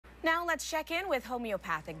Now let's check in with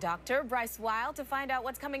homeopathic doctor Bryce Wylde to find out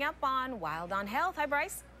what's coming up on Wylde on Health. Hi,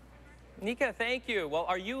 Bryce. Nika, thank you. Well,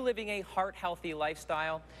 are you living a heart-healthy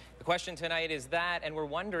lifestyle? The question tonight is that, and we're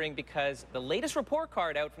wondering because the latest report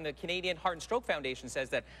card out from the Canadian Heart and Stroke Foundation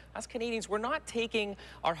says that us Canadians, we're not taking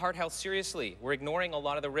our heart health seriously. We're ignoring a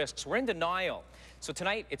lot of the risks. We're in denial. So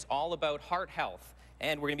tonight, it's all about heart health,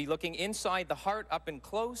 and we're going to be looking inside the heart up and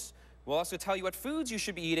close. We'll also tell you what foods you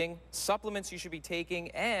should be eating, supplements you should be taking,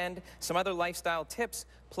 and some other lifestyle tips,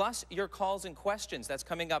 plus your calls and questions. That's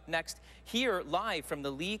coming up next here live from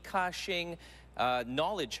the Chi-Ming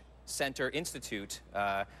Knowledge Center Institute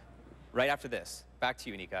right after this. Back to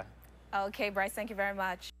you, Nika. Okay, Bryce, thank you very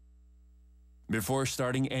much. Before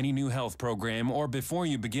starting any new health program or before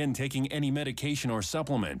you begin taking any medication or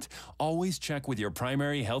supplement, always check with your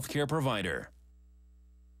primary healthcare provider.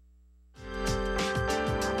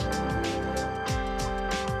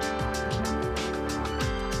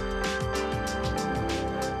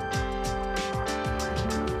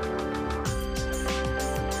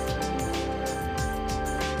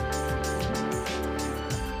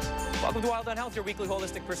 Welcome to Wylde on Health, your weekly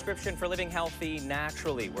holistic prescription for living healthy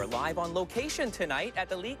naturally. We're live on location tonight at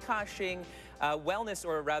the Chi-Ming Wellness,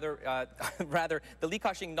 or rather the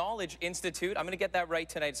Chi-Ming Knowledge Institute. I'm going to get that right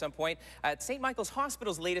tonight at some point. At St. Michael's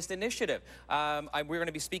Hospital's latest initiative. We're going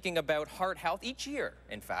to be speaking about heart health each year,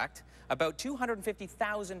 in fact. About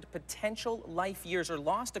 250,000 potential life years are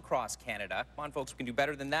lost across Canada. Come on, folks, we can do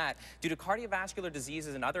better than that due to cardiovascular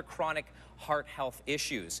diseases and other chronic heart health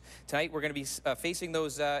issues. Tonight, we're going to be facing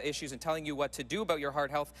those issues and telling you what to do about your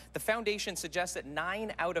heart health. The foundation suggests that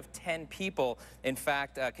 9 out of 10 people, in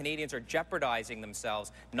fact, Canadians are jeopardizing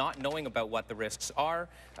themselves, not knowing about what the risks are.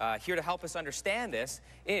 Here to help us understand this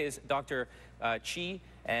is Dr. Chi,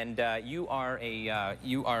 and you are a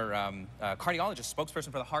cardiologist,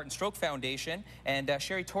 spokesperson for the Heart and Stroke Foundation, and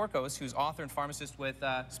Sherry Torkos, who's author and pharmacist with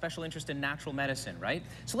special interest in natural medicine, right?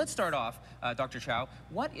 So let's start off, Dr. Chow.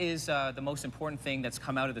 What is the most important thing that's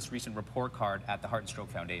come out of this recent report card at the Heart and Stroke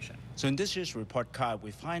Foundation? So in this year's report card,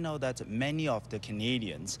 we find out that many of the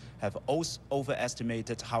Canadians have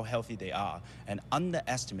overestimated how healthy they are and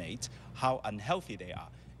underestimate how unhealthy they are.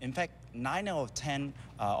 In fact, 9 out of 10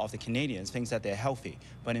 of the Canadians think that they're healthy.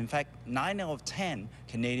 But in fact, 9 out of 10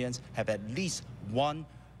 Canadians have at least one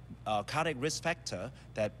cardiac risk factor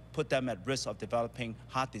that put them at risk of developing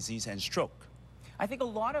heart disease and stroke. I think a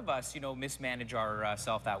lot of us, mismanage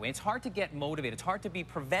ourselves that way. It's hard to get motivated. It's hard to be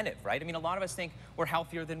preventive, right? I mean, a lot of us think we're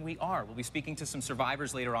healthier than we are. We'll be speaking to some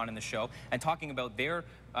survivors later on in the show and talking about their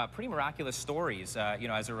pretty miraculous stories,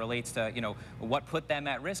 as it relates to, what put them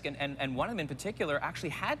at risk. And one of them in particular actually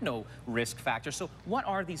had no risk factor. So what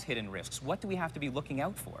are these hidden risks? What do we have to be looking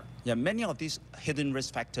out for? Yeah, many of these hidden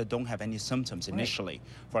risk factors don't have any symptoms initially.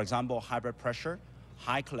 Right. For example, high blood pressure,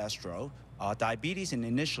 high cholesterol, diabetes, and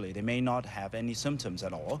initially they may not have any symptoms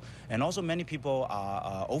at all. And also many people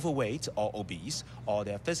are overweight or obese, or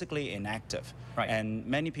they're physically inactive. Right. And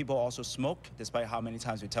many people also smoke, despite how many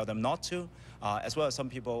times we tell them not to, as well as some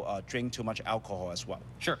people drink too much alcohol as well.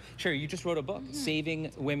 Sure. Sherry, you just wrote a book,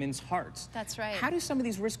 Saving Women's Hearts. That's right. How do some of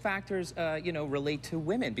these risk factors, relate to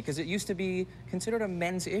women? Because it used to be considered a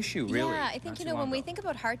men's issue, really. Yeah, I think, when we think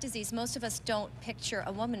about heart disease, most of us don't picture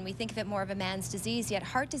a woman. We think of it more of a man's disease, yet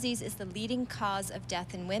heart disease is the leading cause of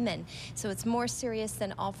death in women. So it's more serious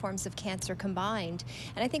than all forms of cancer combined.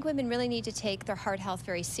 And I think women really need to take their heart health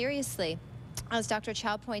very seriously. As Dr.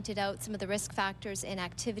 Chow pointed out, some of the risk factors: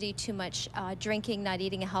 inactivity, too much drinking, not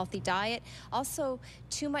eating a healthy diet, also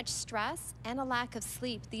too much stress and a lack of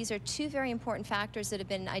sleep. These are two very important factors that have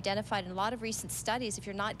been identified in a lot of recent studies. If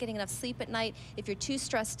you're not getting enough sleep at night, if you're too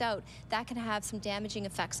stressed out, that can have some damaging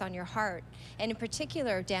effects on your heart, and in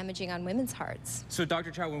particular, damaging on women's hearts. So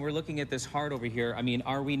Dr. Chow, when we're looking at this heart over here, I mean,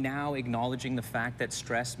 are we now acknowledging the fact that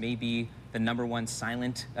stress may be the #1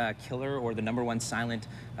 silent killer, or the #1 silent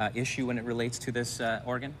issue when it relates to this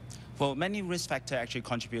organ? Well, many risk factors actually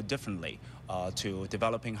contribute differently to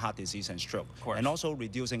developing heart disease and stroke, and also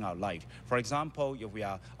reducing our life. For example, if we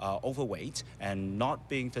are overweight and not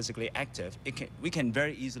being physically active, we can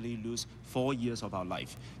very easily lose 4 years of our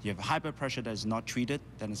life. If you have high blood pressure that is not treated,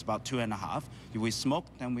 then it's about 2.5. If we smoke,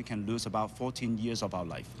 then we can lose about 14 years of our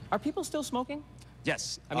life. Are people still smoking?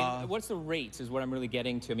 Yes. I mean, what's the rates is what I'm really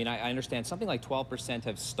getting to. I mean, I understand something like 12%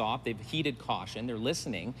 have stopped. They've heeded caution. They're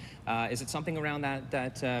listening. Is it something around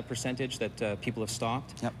that percentage that people have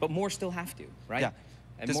stopped? Yep. But more still have to, right? Yeah.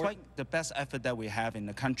 And despite the best effort that we have in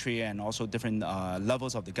the country and also different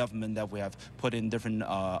levels of the government that we have put in different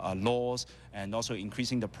laws and also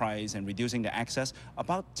increasing the price and reducing the access,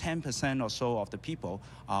 about 10% or so of the people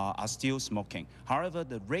are still smoking. However,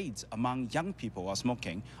 the rates among young people who are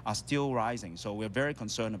smoking are still rising, so we're very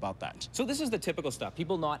concerned about that. So this is the typical stuff.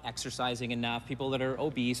 People not exercising enough, people that are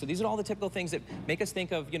obese. So these are all the typical things that make us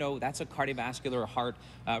think of, you know, that's a cardiovascular or heart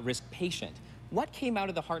risk patient. What came out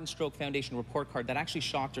of the Heart and Stroke Foundation report card that actually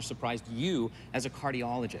shocked or surprised you as a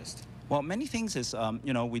cardiologist? Well, many things is,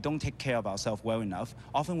 you know, we don't take care of ourselves well enough.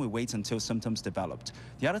 Often we wait until symptoms developed.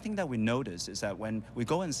 The other thing that we notice is that when we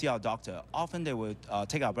go and see our doctor, often they will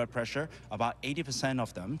take our blood pressure. About 80%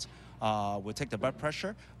 of them will take the blood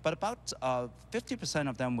pressure, but about 50%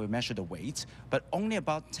 of them will measure the weight, but only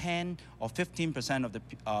about 10 or 15% of the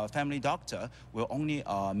family doctor will only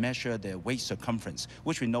measure the waist circumference,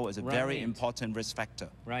 which we know is a very important risk factor.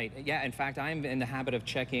 Right. Yeah. In fact, I'm in the habit of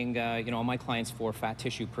checking, you know, all my clients for fat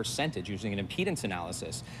tissue percentage using an impedance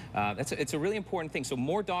analysis. It's a really important thing. So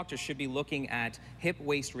more doctors should be looking at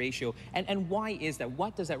hip-waist ratio. And why is that?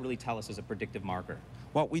 What does that really tell us as a predictive marker?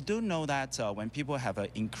 Well, we do know that when people have an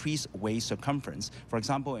increased waist circumference, for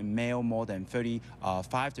example, in male more than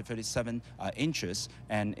 35 to 37 inches,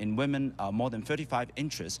 and in women more than 35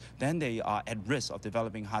 inches, then they are at risk of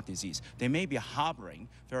developing heart disease. They may be harboring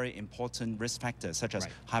very important risk factors such as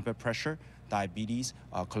high blood pressure, diabetes,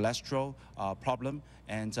 cholesterol problem,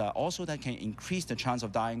 and also that can increase the chance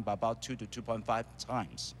of dying by about 2 to 2.5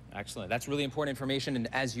 times. Excellent. That's really important information.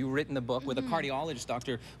 And as you written the book with a cardiologist,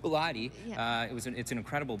 Dr. Wylde, it's an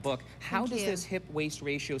incredible book. How does this hip-waist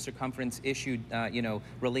ratio circumference issue, you know,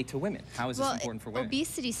 relate to women? How is this important for women?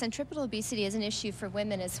 Obesity, centripetal obesity is an issue for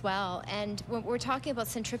women as well. And when we're talking about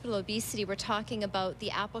centripetal obesity, we're talking about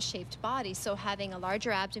the apple-shaped body. So having a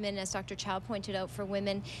larger abdomen, as Dr. Chow pointed out, for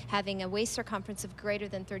women, having a waist circumference of greater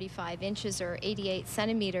than 35 inches or 88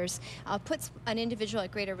 centimeters puts an individual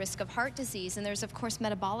at greater risk of heart disease. And there's, of course,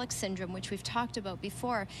 metabolic syndrome, which we've talked about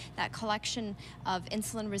before, that collection of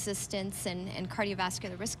insulin resistance and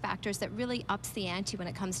cardiovascular risk factors that really ups the ante when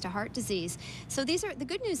it comes to heart disease. So these are, the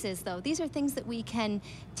good news is though, these are things that we can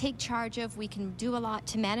take charge of. We can do a lot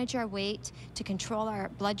to manage our weight, to control our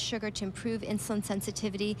blood sugar, to improve insulin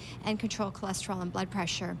sensitivity, and control cholesterol and blood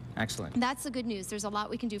pressure. Excellent. That's the good news. There's a lot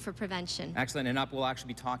we can do for prevention. Excellent. And we'll actually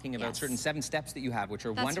be talking about certain 7 steps that you have, which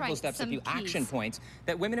are wonderful steps, a few action points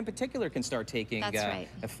that women in particular can start taking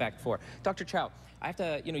effect for. Dr. Chow, I have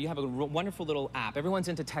to, you know, you have a wonderful little app. Everyone's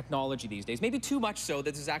into technology these days, maybe too much so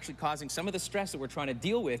that this is actually causing some of the stress that we're trying to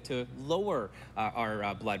deal with to lower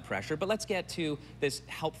our blood pressure. But let's get to this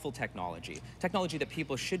helpful technology that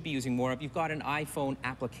people should be using more of. You've got an iPhone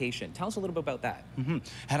application. Tell us a little bit about that.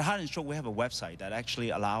 At Heart and Stroke, we have a website that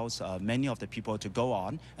actually allows many of the people to go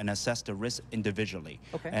on and assess the risk individually.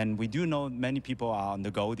 And we do know many people are on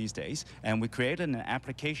the go these days, and we created an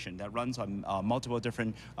application that runs on multiple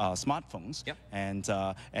different smartphones.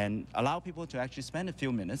 And allow people to actually spend a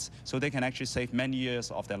few minutes so they can actually save many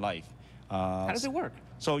years of their life. How does it work?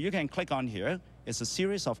 So you can click on here. It's a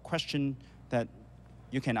series of questions that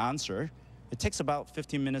you can answer. It takes about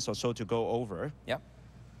 15 minutes or so to go over.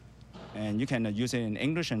 And you can use it in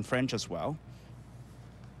English and French as well.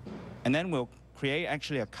 And then we'll create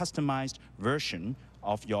actually a customized version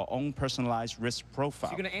of your own personalized risk profile.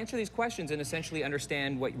 So you're going to answer these questions and essentially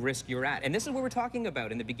understand what risk you're at. And this is what we're talking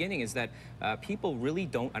about in the beginning, is that people really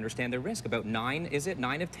don't understand their risk. About 9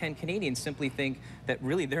 of 10 Canadians simply think that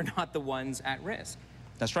really they're not the ones at risk.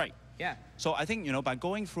 That's right. Yeah. So I think, you know, by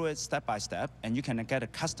going through it step by step, and you can get a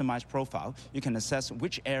customized profile, you can assess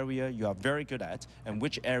which area you are very good at and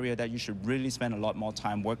which area that you should really spend a lot more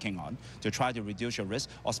time working on to try to reduce your risk,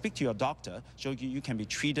 or speak to your doctor so you can be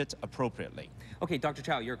treated appropriately. Okay, Dr.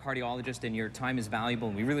 Chow, you're a cardiologist and your time is valuable,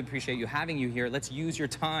 and we really appreciate you having you here. Let's use your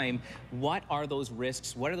time. What are those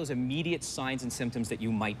risks? What are those immediate signs and symptoms that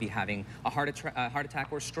you might be having a heart attack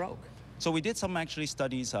or stroke? So we did some actually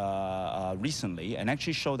studies recently and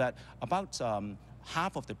actually show that about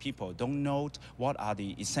half of the people don't know what are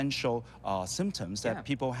the essential symptoms that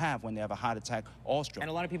people have when they have a heart attack or stroke.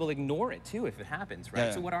 And a lot of people ignore it too if it happens,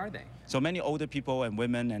 right? So what are they? So many older people and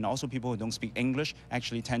women and also people who don't speak English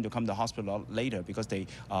actually tend to come to the hospital later because they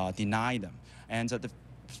deny them. And the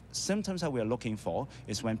symptoms that we are looking for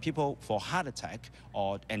is when people, for heart attack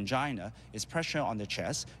or angina, is pressure on the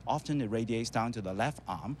chest. Often it radiates down to the left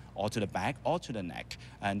arm or to the back or to the neck.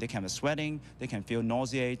 And they can have sweating, they can feel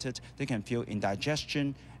nauseated, they can feel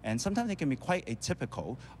indigestion, and sometimes they can be quite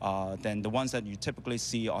atypical than the ones that you typically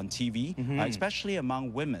see on TV, especially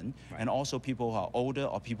among women, and also people who are older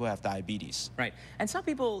or people who have diabetes. Right. And some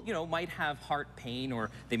people, you know, might have heart pain, or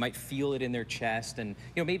they might feel it in their chest, and,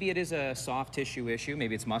 you know, maybe it is a soft tissue issue,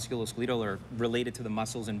 maybe it's musculoskeletal or related to the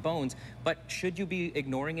muscles and bones, but should you be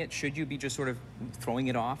ignoring it? Should you be just sort of throwing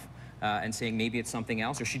it off and saying maybe it's something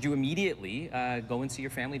else, or should you immediately go and see your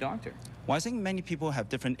family doctor? Well, I think many people have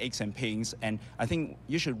different aches and pains, and I think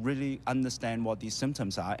you should really understand what these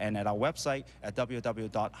symptoms are. And at our website at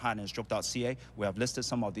www.heartandstroke.ca, we have listed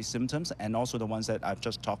some of these symptoms and also the ones that I've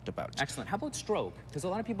just talked about. Excellent. How about stroke? Because a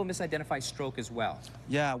lot of people misidentify stroke as well.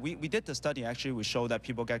 Yeah, we did the study. Actually, we showed that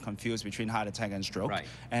people get confused between heart attack and stroke. Right.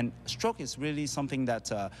 And stroke is really something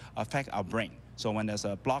that affects our brain. So when there's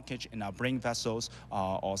a blockage in our brain vessels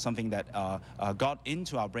or something that got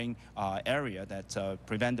into our brain area that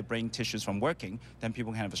prevent the brain tissues from working, then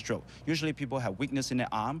people can have a stroke. Usually people have weakness in their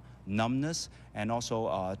arm, numbness, and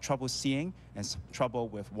also trouble seeing and trouble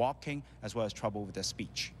with walking, as well as trouble with their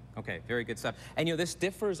speech. Okay, very good stuff. And, you know, this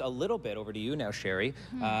differs a little bit. Over to you now, Sherry.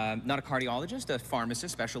 Not a cardiologist, a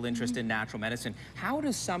pharmacist, special interest in natural medicine. How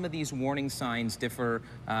do some of these warning signs differ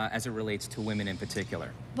as it relates to women in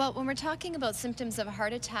particular? Well, when we're talking about symptoms of a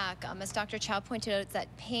heart attack, as Dr. Chow pointed out, it's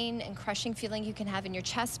that pain and crushing feeling you can have in your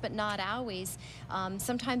chest, but not always.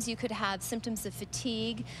 Sometimes you could have symptoms of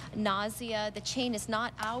fatigue, nausea. The pain is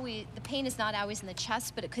not always in the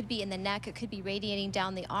chest, but it could be in the neck. It could be radiating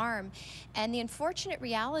down the arm. And the unfortunate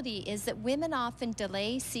reality is that women often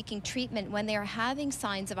delay seeking treatment when they are having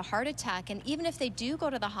signs of a heart attack, and even if they do go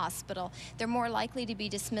to the hospital, they're more likely to be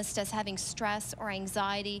dismissed as having stress or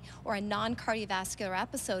anxiety or a non-cardiovascular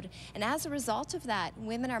episode. And as a result of that,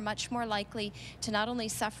 women are much more likely to not only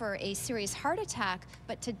suffer a serious heart attack,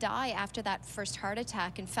 but to die after that first heart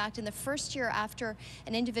attack. In fact, in the first year after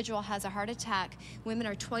an individual has a heart attack, women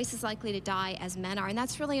are twice as likely to die as men are, and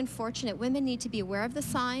that's really unfortunate. Women need to be aware of the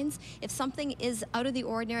signs. If something is out of the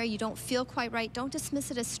ordinary, you don't feel quite right, don't dismiss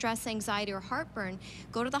it as stress, anxiety, or heartburn.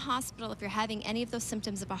 Go to the hospital if you're having any of those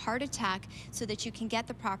symptoms of a heart attack so that you can get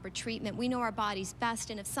the proper treatment. We know our bodies best,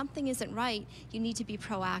 and if something isn't right, you need to be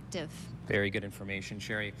proactive. Very good information,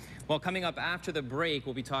 Sherry. Well, coming up after the break,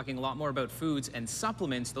 we'll be talking a lot more about foods and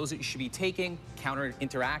supplements, those that you should be taking, counter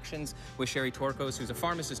interactions with Sherry Torkos, who's a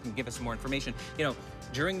pharmacist, can give us some more information. You know,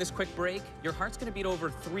 during this quick break, your heart's going to beat over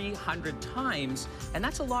 300 times, and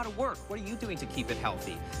that's a lot of work. What are you doing to keep it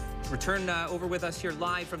healthy? Return over with us here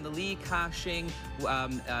live from the Li Ka-shing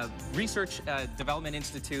Research Development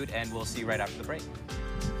Institute, and we'll see you right after the break.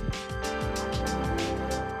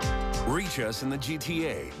 Reach us in the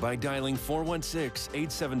GTA by dialing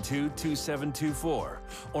 416-872-2724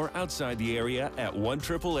 or outside the area at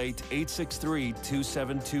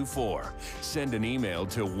 1-888-863-2724. Send an email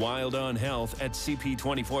to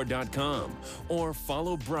wildonhealth@cp24.com or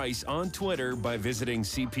follow Bryce on Twitter by visiting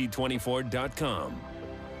cp24.com.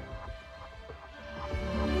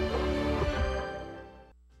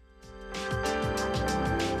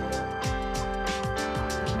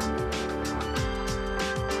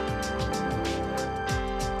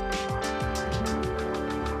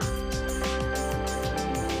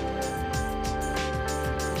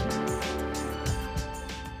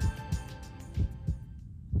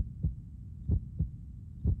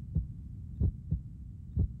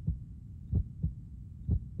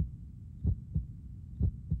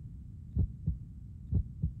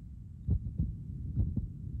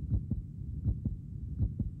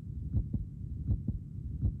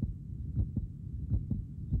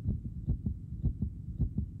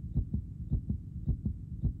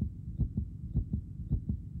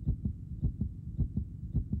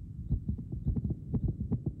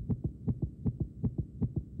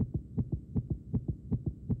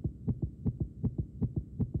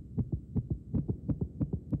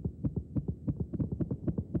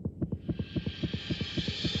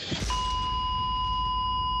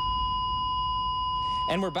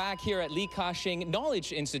 And we're back here at Li Ka-shing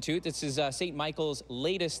Knowledge Institute. This is St. Michael's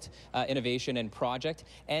latest innovation and project.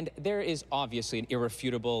 And there is obviously an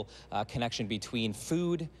irrefutable connection between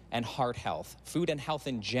food and heart health, food and health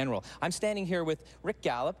in general. I'm standing here with Rick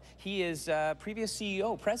Gallup. He is previous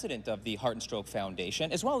CEO, president of the Heart and Stroke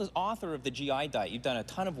Foundation, as well as author of the GI Diet. You've done a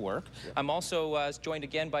ton of work. Yeah. I'm also joined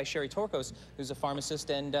again by Sherry Torkos, who's a pharmacist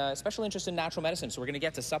and special interest in natural medicine. So we're going to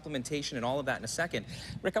get to supplementation and all of that in a second.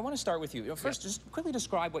 Rick, I want to start with you. First, just quickly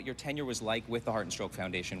describe what your tenure was like with the Heart and Stroke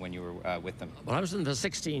Foundation when you were with them? Well, I was in for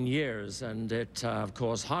 16 years, and it, of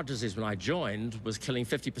course, heart disease when I joined was killing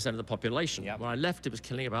 50% of the population. Yep. When I left, it was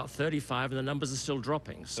killing about 35, and the numbers are still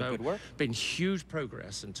dropping. So good work. Been huge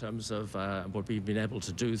progress in terms of what we've been able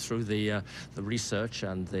to do through the research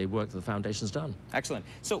and the work that the foundation's done. Excellent.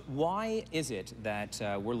 So why is it that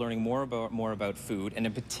we're learning more about food, and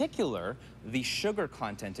in particular, the sugar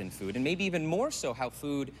content in food, and maybe even more so how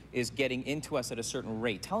food is getting into us at a certain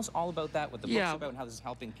rate? Tell us all about that, what the book's about, and how this is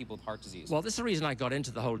helping people with heart disease. Well, this is the reason I got into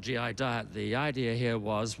the whole GI diet. The idea here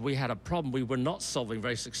was we had a problem we were not solving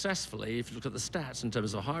very successfully if you look at the stats in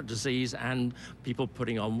terms of heart disease and people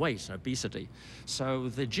putting on weight and obesity. So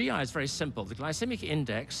the GI is very simple. The glycemic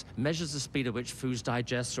index measures the speed at which foods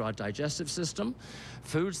digest through our digestive system.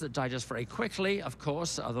 Foods that digest very quickly, of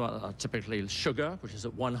course, are typically sugar, which is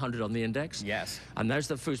at 100 on the index. Yes. And those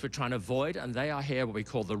are the foods we're trying to avoid, and they are here what we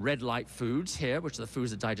call the red light foods here, which are the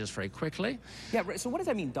foods that digest very quickly. Yeah, so what does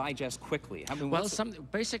that mean, digest quickly? I mean, well,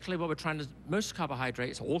 basically what we're trying to, most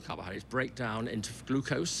carbohydrates, all carbohydrates, break down into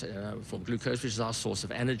glucose, from glucose, which is our source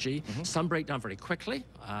of energy. Some break down very quickly,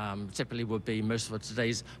 typically would be most of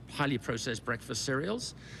today's highly processed breakfast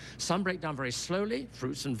cereals. Some break down very slowly,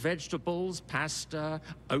 fruits and vegetables, pasta,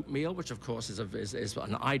 oatmeal, which of course is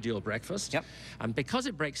an ideal breakfast. Yep. And because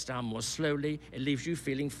it breaks down more slowly, it leaves you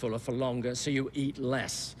feeling fuller for longer, so you eat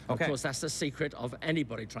less. Okay. Of course, that's the secret of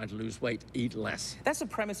anybody trying to lose weight, eat less. That's the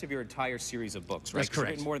premise of your entire series of books, right? That's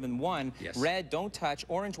correct. You've written more than one. Yes. Red, don't touch.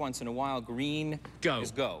 Orange, once in a while. Green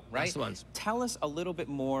is go, right? That's the ones. Tell us a little bit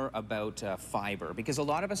more about fiber, because a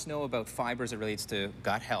lot of us know about fiber as it relates to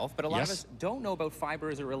gut health, but a lot of us don't know about fiber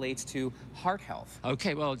as it relates to heart health.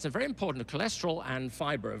 Okay, well, it's very important. Cholesterol and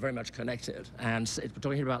fiber are very much connected, and we're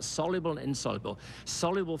talking about soluble and insoluble.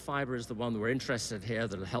 Soluble fiber is the one that we're interested in here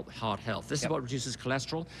that will help heart health. This is what reduces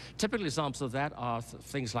cholesterol. Typical examples of that are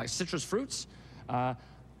things like citrus fruits,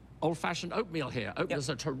 old-fashioned oatmeal here. Oatmeal is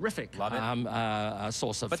a terrific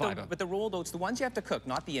source of fiber. But the rolled oats, the ones you have to cook,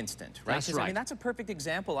 not the instant, right? That's right. I mean, that's a perfect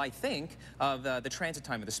example, I think, of the transit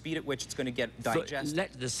time, of the speed at which it's going to get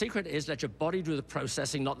digested. The secret is let your body do the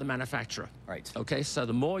processing, not the manufacturer. Right. Okay, so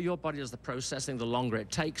the more your body does the processing, the longer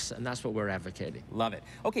it takes, and that's what we're advocating. Love it.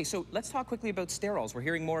 Okay, so let's talk quickly about sterols. We're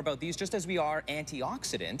hearing more about these just as we are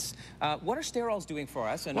antioxidants. What are sterols doing for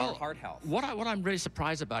us and our heart health? What I'm really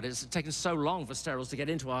surprised about is it's taken so long for sterols to get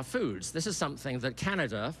into our foods. This is something that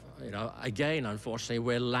Canada, again, unfortunately,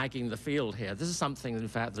 we're lagging the field here. This is something, in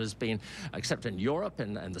fact, that has been accepted in Europe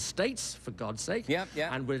and the States, for God's sake. Yeah.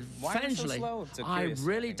 And we're eventually, I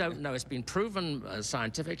really don't know. It's been proven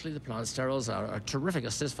scientifically, the plant sterols are a terrific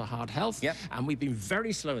assist for heart health. Yep. And we've been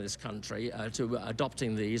very slow in this country to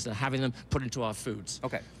adopting these and having them put into our foods.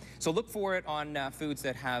 Okay. So look for it on foods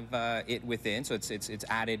that have it within, so it's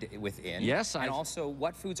added within. Yes. And also,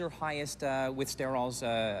 what foods are highest with sterols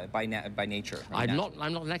by nature? I'm not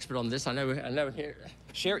an expert on this. I know here.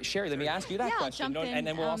 Sherry, let me ask you that question. Jump in. And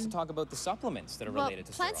then we'll also talk about the supplements that are related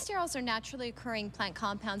to sterols. Plant sterols are naturally occurring plant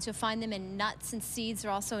compounds. You'll find them in nuts and seeds.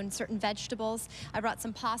 They're also in certain vegetables. I brought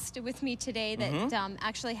some pasta with me today that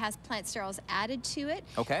actually has plant sterols added to it.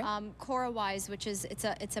 Okay. Cora-Wise, which is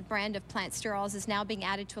it's a brand of plant sterols, is now being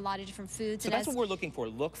added to a lot of different foods. So that's what we're looking for.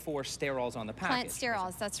 Look for sterols on the package. Plant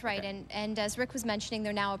sterols, that's right. Okay. And as Rick was mentioning,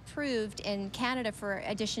 they're now approved in Canada for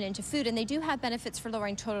addition into food, and they do have benefits for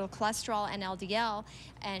lowering total cholesterol and LDL,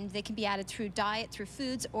 and they can be added through diet, through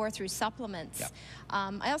foods, or through supplements. Yep.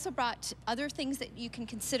 I also brought other things that you can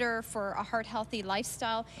consider for a heart-healthy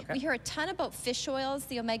lifestyle. Okay. We hear a ton about fish oils,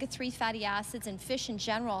 the omega-3 fatty acids, and fish in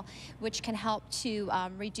general, which can help to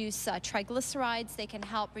reduce triglycerides. They can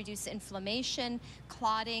help reduce inflammation,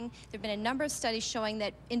 clotting. There have been a number of studies showing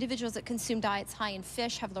that individuals that consume diets high in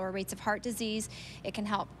fish have lower rates of heart disease. It can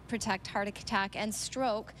help protect heart attack and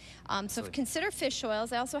stroke. So consider fish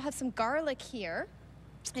oils. I also have some garlic here.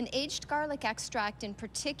 An aged garlic extract in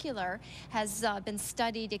particular has been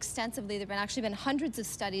studied extensively. There have actually been hundreds of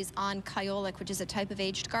studies on Kyolic, which is a type of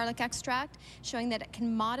aged garlic extract, showing that it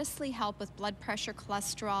can modestly help with blood pressure,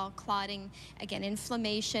 cholesterol, clotting, again,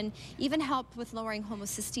 inflammation, even help with lowering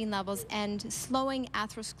homocysteine levels and slowing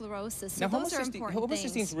atherosclerosis. So now, those are important things.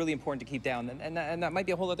 Homocysteine is really important to keep down, and that might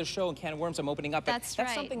be a whole other show and can of worms I'm opening up. That's right.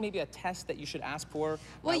 Something, maybe a test that you should ask for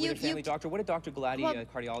well, with your family doctor. What did Dr. Galati, a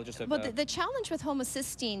cardiologist, the challenge with homocysteine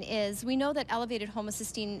homocysteine is, we know that elevated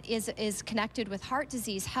homocysteine is connected with heart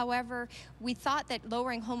disease. However, we thought that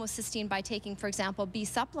lowering homocysteine by taking, for example, B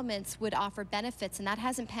supplements would offer benefits, and that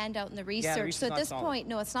hasn't panned out in the research. Yeah, the so at this solid. point,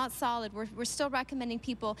 no, it's not solid. We're still recommending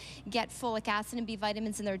people get folic acid and B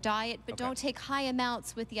vitamins in their diet, but don't take high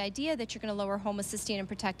amounts with the idea that you're going to lower homocysteine and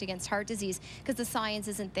protect against heart disease, because the science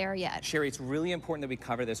isn't there yet. Sherry, it's really important that we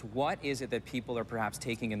cover this. What is it that people are perhaps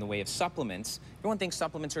taking in the way of supplements? Everyone thinks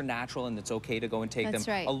supplements are natural and it's okay to go and take them,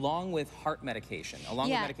 right. along with heart medication, along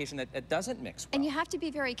with medication that doesn't mix well. And you have to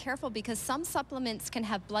be very careful, because some supplements can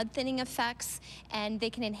have blood thinning effects, and they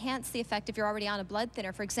can enhance the effect if you're already on a blood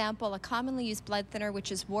thinner. For example, a commonly used blood thinner,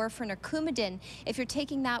 which is warfarin or Coumadin, if you're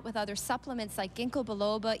taking that with other supplements like ginkgo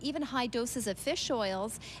biloba, even high doses of fish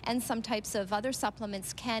oils and some types of other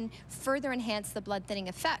supplements can further enhance the blood thinning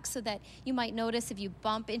effect, so that you might notice if you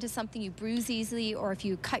bump into something, you bruise easily, or if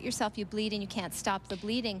you cut yourself, you bleed and you can't stop the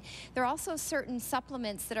bleeding. There are also certain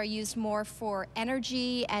supplements that are used more for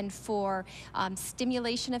energy and for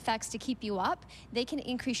stimulation effects to keep you up. They can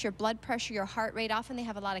increase your blood pressure, your heart rate. Often they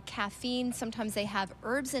have a lot of caffeine. Sometimes they have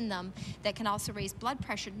herbs in them that can also raise blood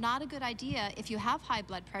pressure. Not a good idea if you have high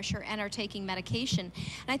blood pressure and are taking medication.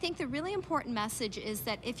 And I think the really important message is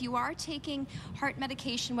that if you are taking heart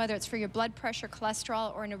medication, whether it's for your blood pressure,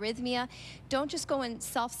 cholesterol, or an arrhythmia, don't just go and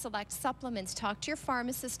self-select supplements. Talk to your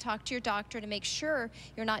pharmacist, talk to your doctor to make sure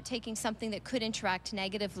you're not taking something that could interact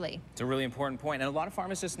negatively. It's a really important point. And a lot of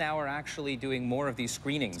pharmacists now are actually doing more of these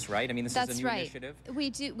screenings, right? I mean, this is a new initiative. We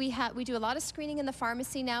do a lot of screening in the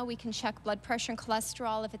pharmacy now. We can check blood pressure and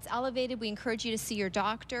cholesterol. If it's elevated, we encourage you to see your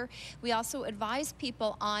doctor. We also advise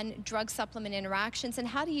people on drug supplement interactions and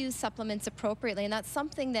how to use supplements appropriately. And that's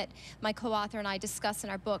something that my co-author and I discuss in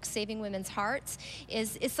our book, Saving Women's Hearts.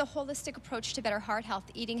 It's a holistic approach to better heart health: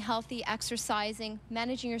 eating healthy, exercising,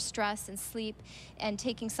 managing your stress and sleep, and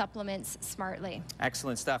taking supplements smartly.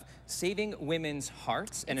 Excellent stuff. Saving Women's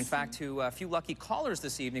Hearts. And in fact, to a few lucky callers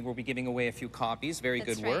this evening, we'll be giving away a few copies. Very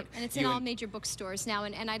good work. And it's in all major bookstores now.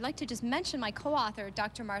 And I'd like to just mention my co-author,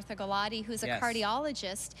 Dr. Martha Galati, who's a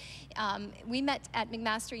cardiologist. We met at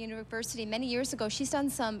McMaster University many years ago. She's done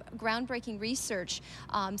some groundbreaking research,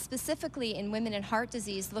 specifically in women and heart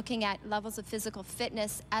disease, looking at levels of physical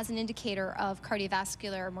fitness as an indicator of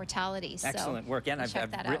cardiovascular mortality. Excellent work. Yeah,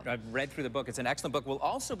 I've read through the book. It's an excellent book. We'll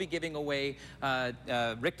also be giving away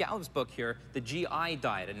Rick Gallup's book here, The GI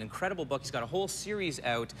Diet, an incredible book. He's got a whole series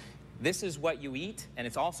out. This is what you eat, and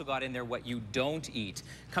it's also got in there what you don't eat.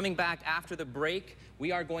 Coming back after the break,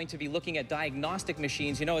 we are going to be looking at diagnostic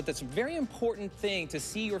machines. You know, that's a very important thing to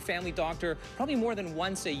see your family doctor probably more than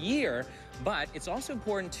once a year, but it's also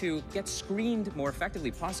important to get screened more effectively,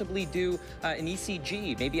 possibly do an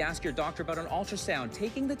ECG, maybe ask your doctor about an ultrasound,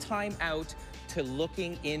 taking the time out to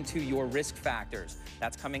looking into your risk factors.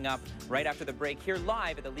 That's coming up right after the break here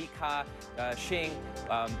live at the Li Ka-shing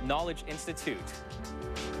Knowledge Institute.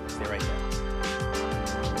 Stay right there.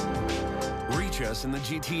 Reach us in the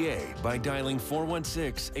GTA by dialing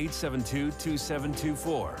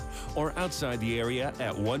 416-872-2724 or outside the area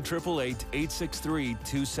at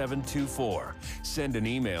 1-888-863-2724. Send an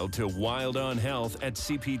email to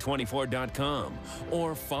wildonhealth@cp24.com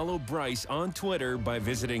or follow Bryce on Twitter by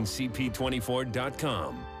visiting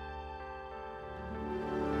cp24.com.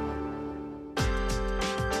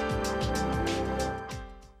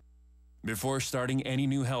 Before starting any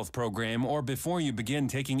new health program or before you begin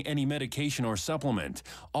taking any medication or supplement,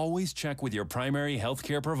 always check with your primary health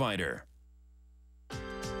care provider.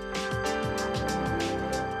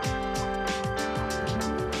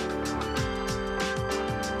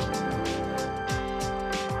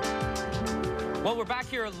 Well, we're back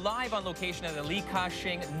here live on location at the Li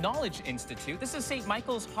Ka-shing Knowledge Institute. This is St.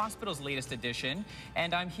 Michael's Hospital's latest edition,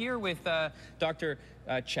 and I'm here with Dr.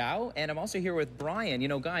 Chow, and I'm also here with Brian. You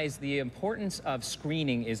know, guys, the importance of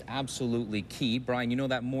screening is absolutely key. Brian, you know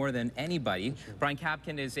that more than anybody. Sure. Brian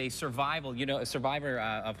Kapkin is a survivor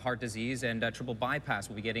of heart disease and triple bypass.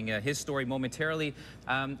 We'll be getting his story momentarily.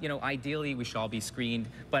 You know, ideally, we should all be screened,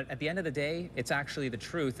 but at the end of the day, it's actually the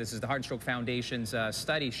truth. This is the Heart and Stroke Foundation's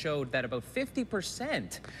study showed that about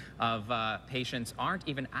 50% of patients aren't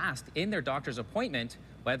even asked in their doctor's appointment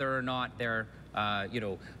whether or not they're,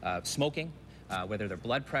 smoking, whether their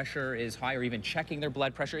blood pressure is high, or even checking their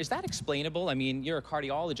blood pressure. Is that explainable? I mean, you're a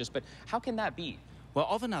cardiologist, but how can that be? Well,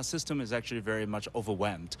 often our system is actually very much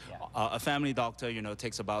overwhelmed. Yeah. A family doctor,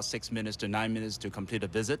 takes about 6 minutes to 9 minutes to complete a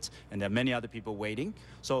visit, and there are many other people waiting.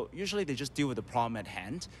 So usually they just deal with the problem at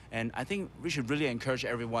hand. And I think we should really encourage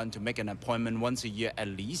everyone to make an appointment once a year at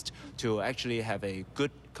least to actually have a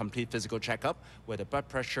good complete physical checkup, where the blood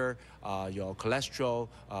pressure, your cholesterol,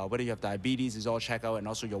 whether you have diabetes is all checked out, and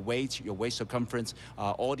also your waist circumference,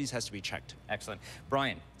 all these has to be checked. Excellent.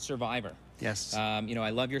 Brian, survivor. Yes. You know, I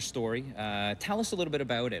love your story. Tell us a little bit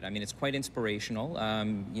about it. I mean, it's quite inspirational.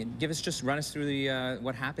 Run us through the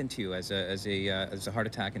what happened to you as a heart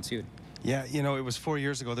attack ensued. Yeah, you know, it was 4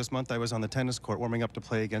 years ago this month. I was on the tennis court warming up to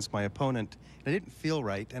play against my opponent. I didn't feel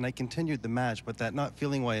right, and I continued the match, but that not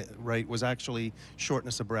feeling right was actually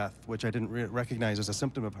shortness of breath, which I didn't recognize as a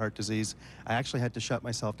symptom of heart disease. I actually had to shut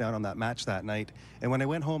myself down on that match that night. And when I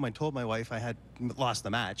went home, I told my wife I had lost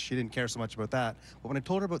the match. She didn't care so much about that. But when I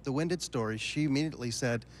told her about the winded story, she immediately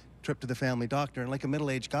said, trip to the family doctor. And like a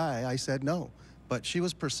middle-aged guy, I said no. But she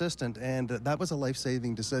was persistent, and that was a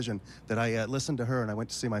life-saving decision that I listened to her and I went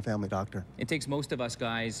to see my family doctor. It takes most of us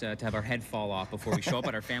guys to have our head fall off before we show up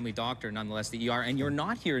at our family doctor, nonetheless, the ER. And you're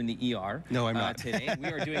not here in the ER. No, I'm not. Today. We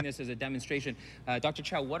are doing this as a demonstration. Dr.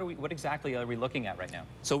 Chow, what exactly are we looking at right now?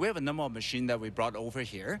 So we have a number of machines that we brought over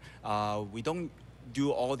here. We don't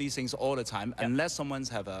do all these things all the time unless someone's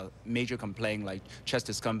have a major complaint like chest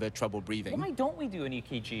discomfort, trouble breathing. Why don't we do an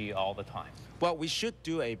EKG all the time? Well, we should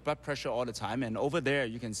do a blood pressure all the time, and over there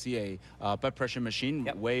you can see a blood pressure machine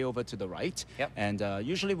way over to the right. And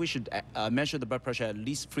usually we should measure the blood pressure at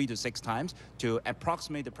least 3 to 6 times to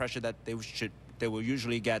approximate the pressure that they will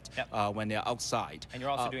usually get when they're outside. And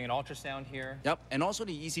you're also doing an ultrasound here? Yep, and also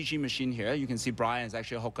the ECG machine here. You can see Brian is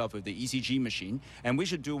actually hooked up with the ECG machine, and we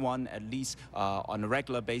should do one at least on a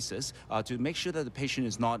regular basis to make sure that the patient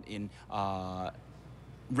is not in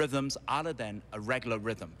rhythms other than a regular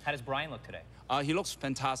rhythm. How does Brian look today? He looks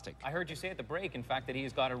fantastic. I heard you say at the break, in fact, that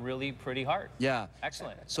he's got a really pretty heart. Yeah.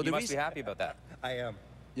 Excellent. So you must be happy about that. I am.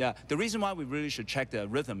 Yeah, the reason why we really should check the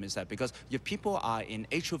rhythm is that because if people are in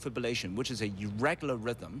atrial fibrillation, which is a irregular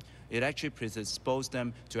rhythm, it actually predisposes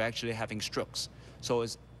them to actually having strokes. So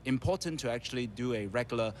it's important to actually do a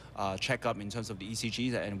regular checkup in terms of the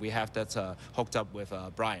ECGs, and we have that hooked up with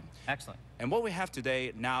Brian. Excellent. And what we have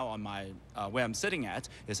today now on my where I'm sitting at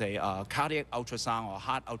is a cardiac ultrasound or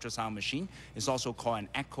heart ultrasound machine. It's also called an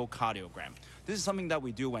echocardiogram. This is something that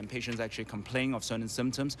we do when patients actually complain of certain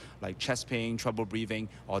symptoms like chest pain, trouble breathing,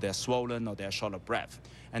 or they're swollen or they're short of breath.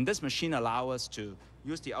 And this machine allows us to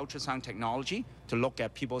use the ultrasound technology to look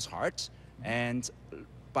at people's hearts, and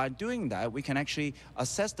by doing that, we can actually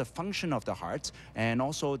assess the function of the heart and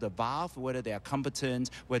also the valve, whether they are competent,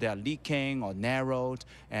 whether they are leaking or narrowed,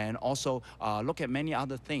 and also look at many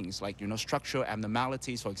other things like, structural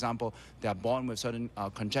abnormalities. For example, they are born with certain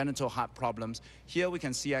congenital heart problems. Here we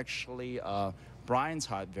can see actually Brian's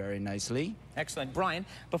heart very nicely. Excellent. Brian,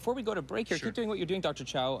 before we go to break here, keep doing what you're doing, Dr.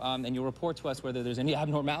 Chow, and you'll report to us whether there's any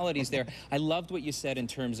abnormalities there. I loved what you said in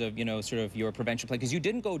terms of, sort of your prevention plan, because you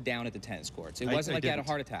didn't go down at the tennis courts. It wasn't like you had a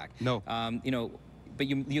heart attack. No. But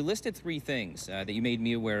you listed 3 things that you made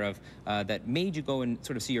me aware of that made you go and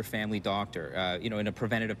sort of see your family doctor, in a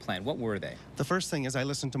preventative plan. What were they? The first thing is I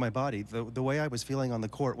listened to my body. The way I was feeling on the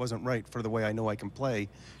court wasn't right for the way I know I can play.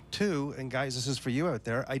 2, and guys, this is for you out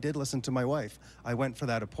there, I did listen to my wife. I went for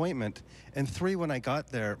that appointment. And 3, when I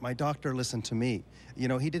got there, my doctor listened to me.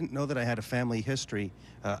 He didn't know that I had a family history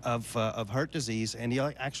of heart disease, and he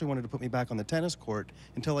actually wanted to put me back on the tennis court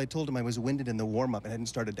until I told him I was winded in the warm-up and hadn't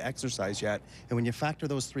started to exercise yet. And when you factor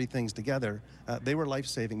those 3 things together, they were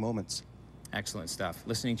life-saving moments. Excellent stuff.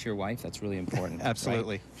 Listening to your wife, that's really important.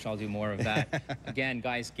 Absolutely. Right? Shall do more of that. Again,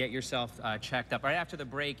 guys, get yourself checked up. Right after the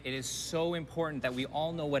break, it is so important that we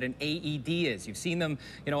all know what an AED is. You've seen them,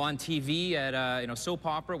 on TV at, soap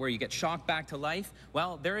opera where you get shocked back to life.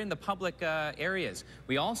 Well, they're in the public areas.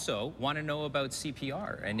 We also want to know about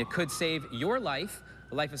CPR, and it could save your life,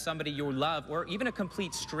 the life of somebody you love, or even a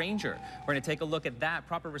complete stranger. We're going to take a look at that,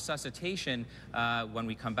 proper resuscitation, when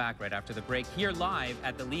we come back right after the break, here live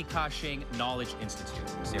at the Li Ka-shing Knowledge Institute.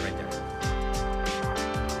 See you right there.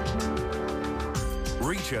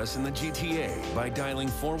 Reach us in the GTA by dialing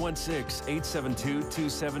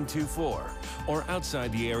 416-872-2724 or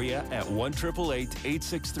outside the area at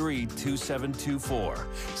 1-888-863-2724.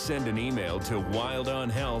 Send an email to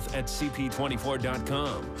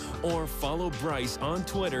wyldeonhealth@cp24.com or follow Bryce on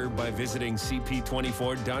Twitter by visiting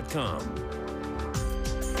cp24.com.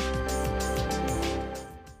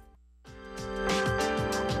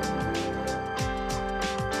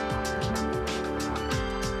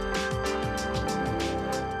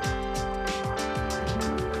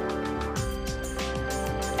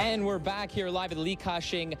 We're back here live at the Li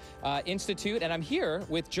Ka-shing Institute, and I'm here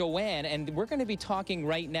with Joanne, and we're going to be talking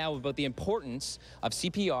right now about the importance of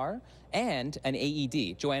CPR and an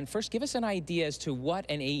AED. Joanne, first give us an idea as to what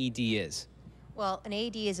an AED is. Well, an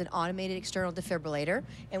AED is an automated external defibrillator,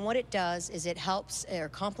 and what it does is it helps or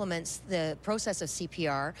complements the process of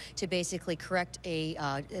CPR to basically correct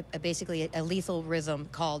basically a lethal rhythm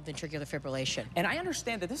called ventricular fibrillation. And I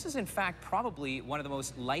understand that this is in fact probably one of the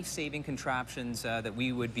most life-saving contraptions that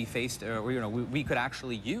we would be faced, or we could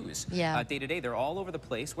actually use day to day. They're all over the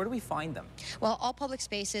place. Where do we find them? Well, all public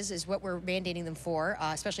spaces is what we're mandating them for,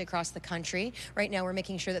 especially across the country. Right now, we're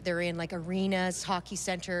making sure that they're in like arenas, hockey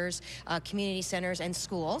centers, community centers, and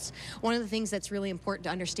schools. One of the things that's really important to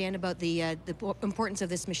understand about the importance of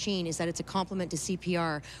this machine is that it's a complement to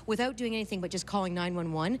CPR. Without doing anything but just calling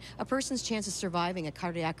 911, a person's chance of surviving a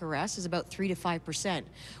cardiac arrest is about 3 to 5%.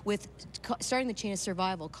 With starting the chain of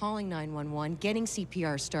survival, calling 911, getting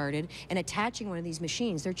CPR started, and attaching one of these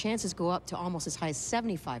machines, their chances go up to almost as high as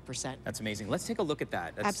 75%. That's amazing. Let's take a look at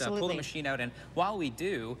that. Let's Absolutely. pull the machine out, and while we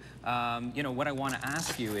do, what I want to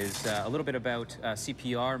ask you is a little bit about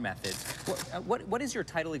CPR methods. What is your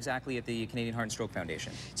title exactly at the Canadian Heart and Stroke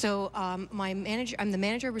Foundation? So I'm the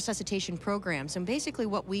manager of resuscitation programs, and basically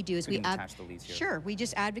what we do is we attach the leads here. Sure, we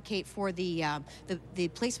just advocate for the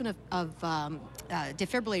placement of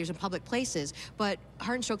defibrillators in public places. But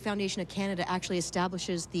Heart and Stroke Foundation of Canada actually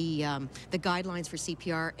establishes the guidelines for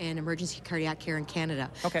CPR and emergency cardiac care in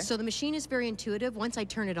Canada. Okay. So the machine is very intuitive. Once I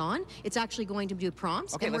turn it on, it's actually going to do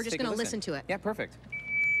prompts, Okay, and we're just going to listen to it. Yeah, perfect.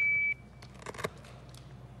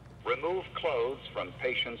 Remove clothes from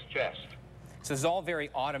patient's chest. So this is all very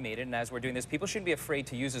automated, and as we're doing this, people shouldn't be afraid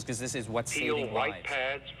to use this because this is what's saving Peel white lives.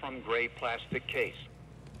 pads from gray plastic case.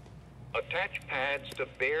 Attach pads to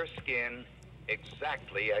bare skin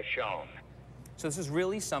exactly as shown. So this is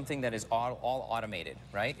really something that is all automated,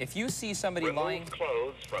 right? If you see somebody lying... Remove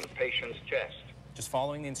clothes from patient's chest. Just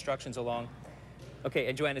following the instructions along. Okay,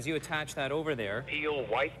 and Joanne, as you attach that over there... Peel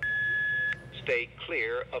white... Stay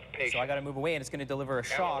clear of patient. So I got to move away, and it's going to deliver a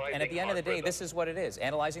shock. And at the end of the day, this is what it is.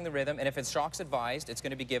 Analyzing the rhythm, and if it's shock's advised, it's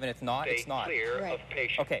going to be given. If not, it's not. Stay clear of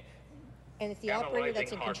patient. Okay. And it's the operator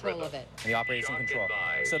that's in control of it. And the operator's in control.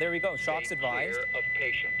 Advised. So there we go. Shock's advised. Clear of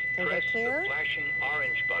patient. Everybody Press clear? the flashing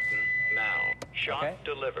orange button now. Shock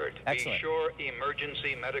delivered. Excellent. Be sure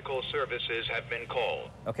emergency medical services have been called.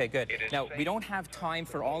 Okay, good. Now, we don't have time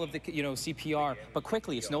for all of the, CPR, but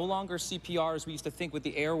quickly, it's no longer CPR as we used to think with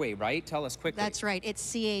the airway, right? Tell us quickly. That's right.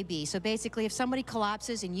 It's CAB. So basically, if somebody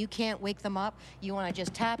collapses and you can't wake them up, you want to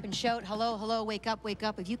just tap and shout, hello, hello, wake up, wake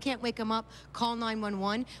up. If you can't wake them up, call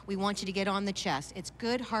 911. We want you to get on the chest. It's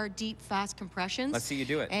good, hard, deep, fast compressions. Let's see you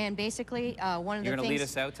do it. And basically, one of the things... You're going to lead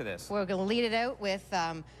us out to this. We're going to lead it out with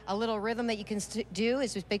a little rhythm that you can do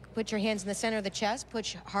is just put your hands in the center of the chest,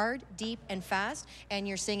 push hard, deep, and fast, and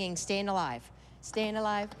you're singing Staying Alive. Staying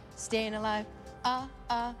alive, staying alive,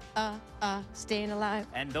 staying alive.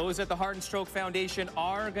 And those at the Heart and Stroke Foundation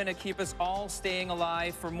are going to keep us all staying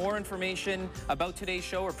alive. For more information about today's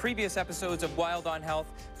show or previous episodes of Wylde on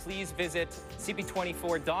Health, please visit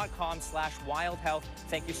cp24.com/wyldehealth.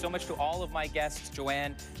 Thank you so much to all of my guests,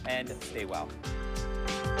 Joanne, and stay well.